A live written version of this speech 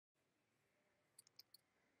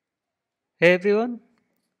Hey everyone,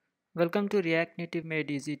 welcome to React Native Made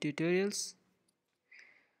Easy tutorials.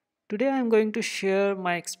 Today I am going to share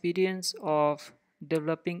my experience of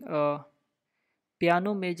developing a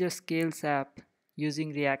piano major scales app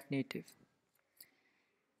using React Native.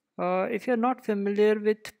 If you're not familiar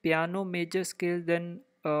with piano major scales, then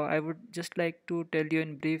I would just like to tell you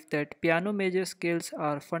in brief that piano major scales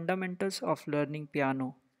are fundamentals of learning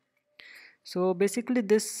piano. So basically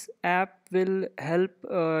this app will help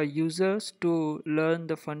users to learn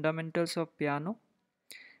the fundamentals of piano,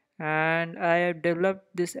 and I have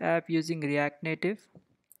developed this app using React Native.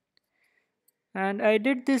 And I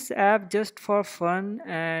did this app just for fun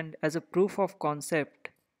and as a proof of concept.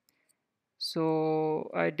 So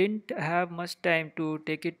I didn't have much time to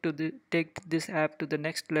take this app to the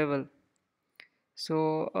next level.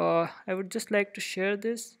 So I would just like to share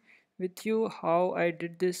this with you how I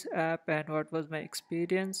did this app and what was my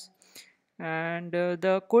experience. And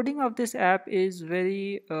the coding of this app is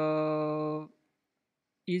very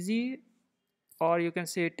easy, or you can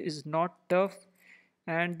say it is not tough.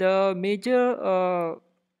 And the major uh,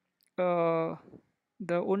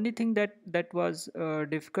 the only thing that was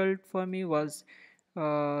difficult for me was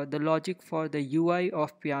the logic for the UI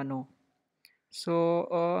of piano.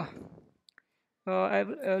 So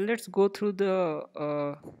let's go through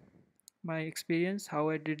the my experience how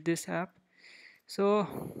I did this app.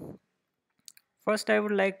 So first I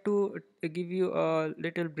would like to give you a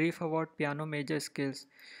little brief about piano major scales.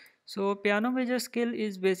 So piano major scale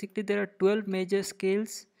is basically there are 12 major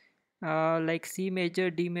scales, like C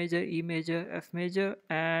major, D major, E major, F major,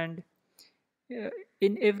 and uh,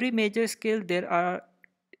 in every major scale there are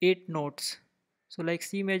 8 notes. So like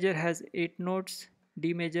C major has 8 notes,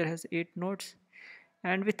 D major has 8 notes,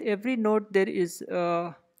 and with every note there is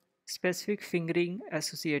a specific fingering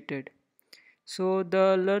associated. So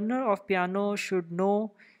the learner of piano should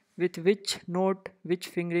know with which note which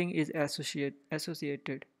fingering is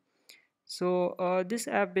associated. So this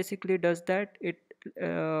app basically does that. It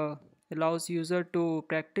uh, allows user to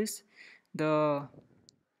practice the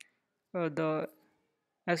the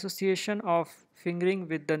association of fingering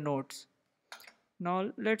with the notes.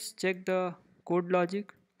 Now let's check the code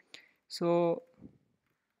logic. So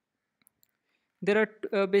there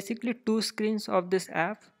are basically two screens of this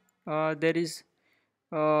app. There is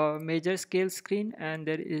major scale screen and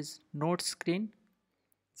there is note screen.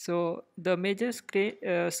 So the major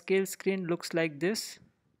scale screen looks like this.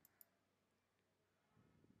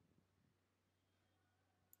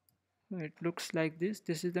 It looks like this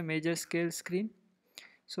is the major scale screen.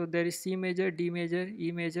 So there is C major, D major,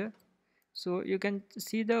 E major. So you can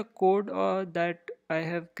see the code that I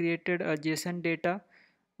have created a JSON data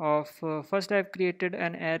of first I have created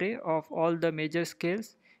an array of all the major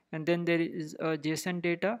scales, and then there is a JSON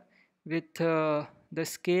data with the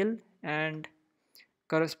scale and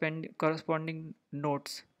corresponding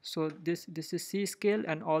notes. So this is C scale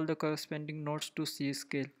and all the corresponding notes to C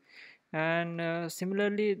scale. And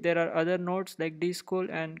similarly there are other notes like D scale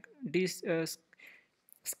and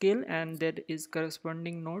scale, and there is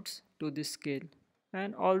corresponding notes to this scale,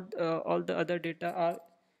 and all the other data are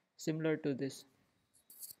similar to this.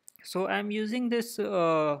 So I'm using this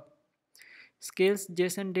scales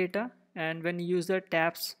JSON data, and when user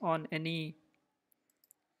taps on any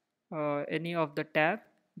of the tab,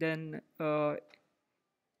 then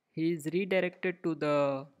he is redirected to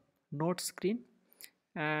the note screen,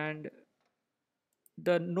 and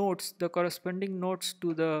the corresponding notes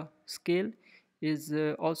to the scale is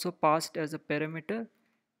also passed as a parameter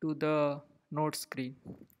to the note screen.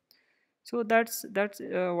 So that's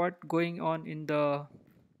what going on in the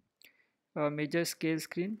major scale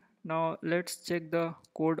screen. Now let's check the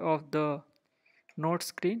code of the note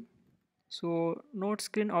screen. So note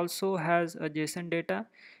screen also has a JSON data,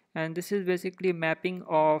 and this is basically mapping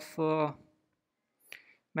of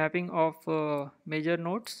major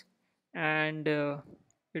notes and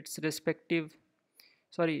its respective,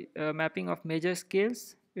 mapping of major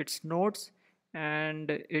scales, its notes, and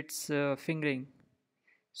its fingering.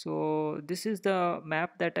 So this is the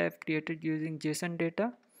map that I have created using JSON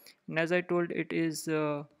data, and as I told, it is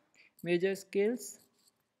major scales,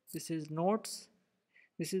 this is notes,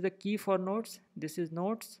 this is the key for notes, this is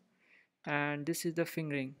notes, and this is the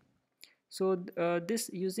fingering. So this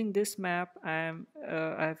using this map I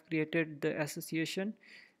have created the association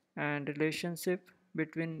and relationship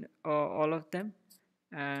between all of them.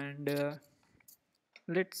 And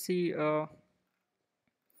let's see,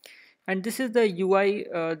 and this is the UI,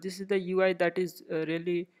 that is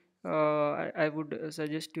really I would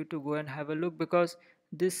suggest you to go and have a look, because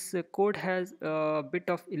this code has a bit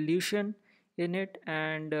of illusion in it,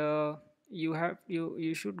 and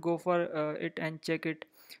you should go for it and check it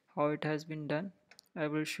how it has been done. I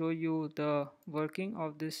will show you the working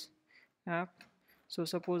of this app. So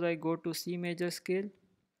suppose I go to C major scale.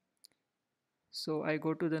 So I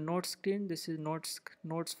go to the note screen. This is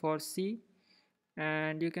notes for C,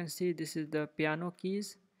 and you can see this is the piano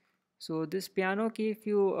keys. So this piano key, if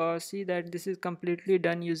you see that this is completely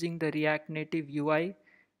done using the React Native UI,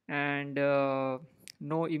 and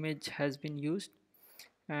no image has been used.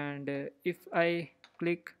 And if I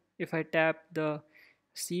tap the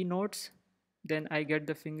C notes, then I get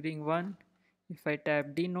the fingering 1. If I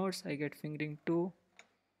tap D notes, I get fingering 2.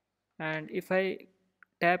 And if I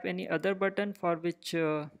tap any other button for which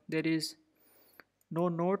there is no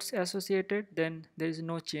notes associated, then there is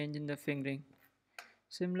no change in the fingering.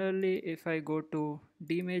 Similarly, if I go to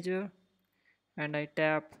D major and I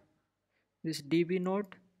tap this DB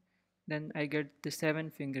note, then I get the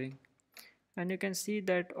 7 fingering. And you can see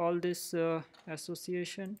that all this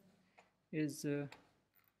association is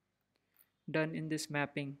done in this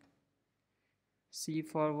mapping. C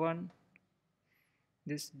for 1,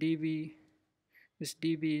 this DB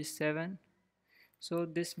is 7. So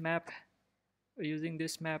this map, using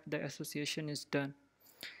this map, the association is done.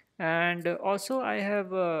 And also I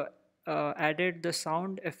have added the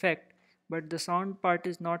sound effect, but the sound part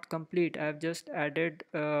is not complete. I just added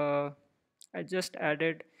the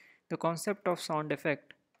concept of sound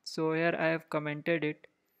effect. So here I have commented it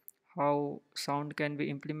how sound can be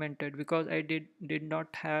implemented, because I did not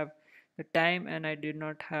have the time and I did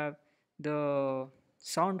not have the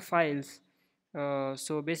sound files.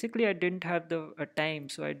 So basically I didn't have the time,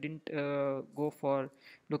 so I didn't go for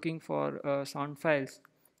looking for sound files.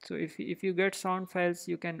 So if you get sound files,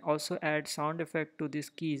 you can also add sound effect to these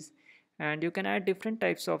keys, and you can add different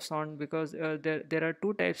types of sound, because there are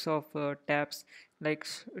two types of taps, like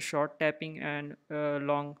short tapping and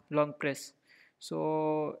long press.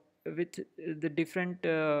 So with the different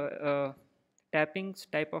type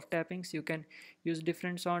of tappings, you can use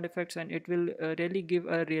different sound effects, and it will really give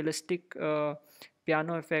a realistic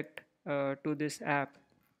piano effect to this app.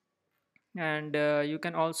 And you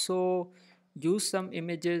can also use some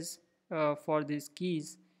images for these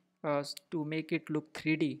keys to make it look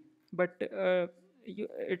 3D. But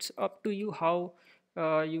it's up to you how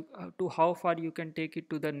far you can take it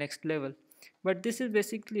to the next level. But this is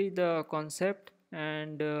basically the concept,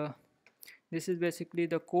 and this is basically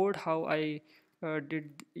the code how I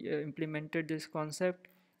did implemented this concept,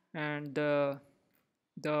 and the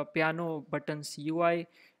piano buttons UI,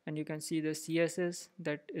 and you can see the CSS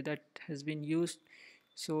that has been used.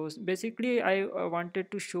 So basically I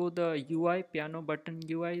wanted to show the UI, piano button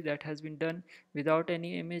UI, that has been done without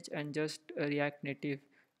any image and just React Native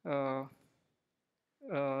uh,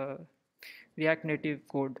 uh, React Native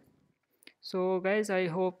code. So guys, I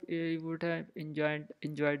hope you would have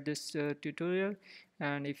enjoyed this tutorial,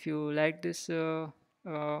 and if you like this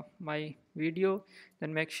my video,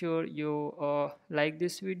 then make sure you like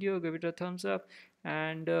this video, give it a thumbs up,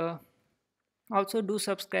 and also do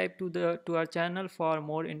subscribe to our channel for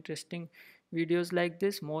more interesting videos like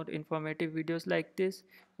this, more informative videos like this.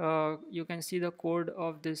 You can see the code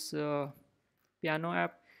of this piano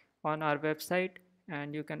app on our website,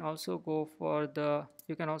 and you can also go for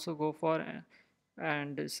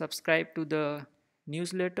and subscribe to the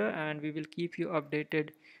newsletter, and we will keep you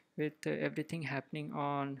updated with everything happening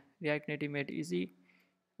on React Native Made Easy.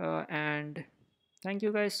 And thank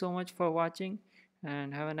you guys so much for watching,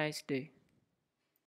 and have a nice day.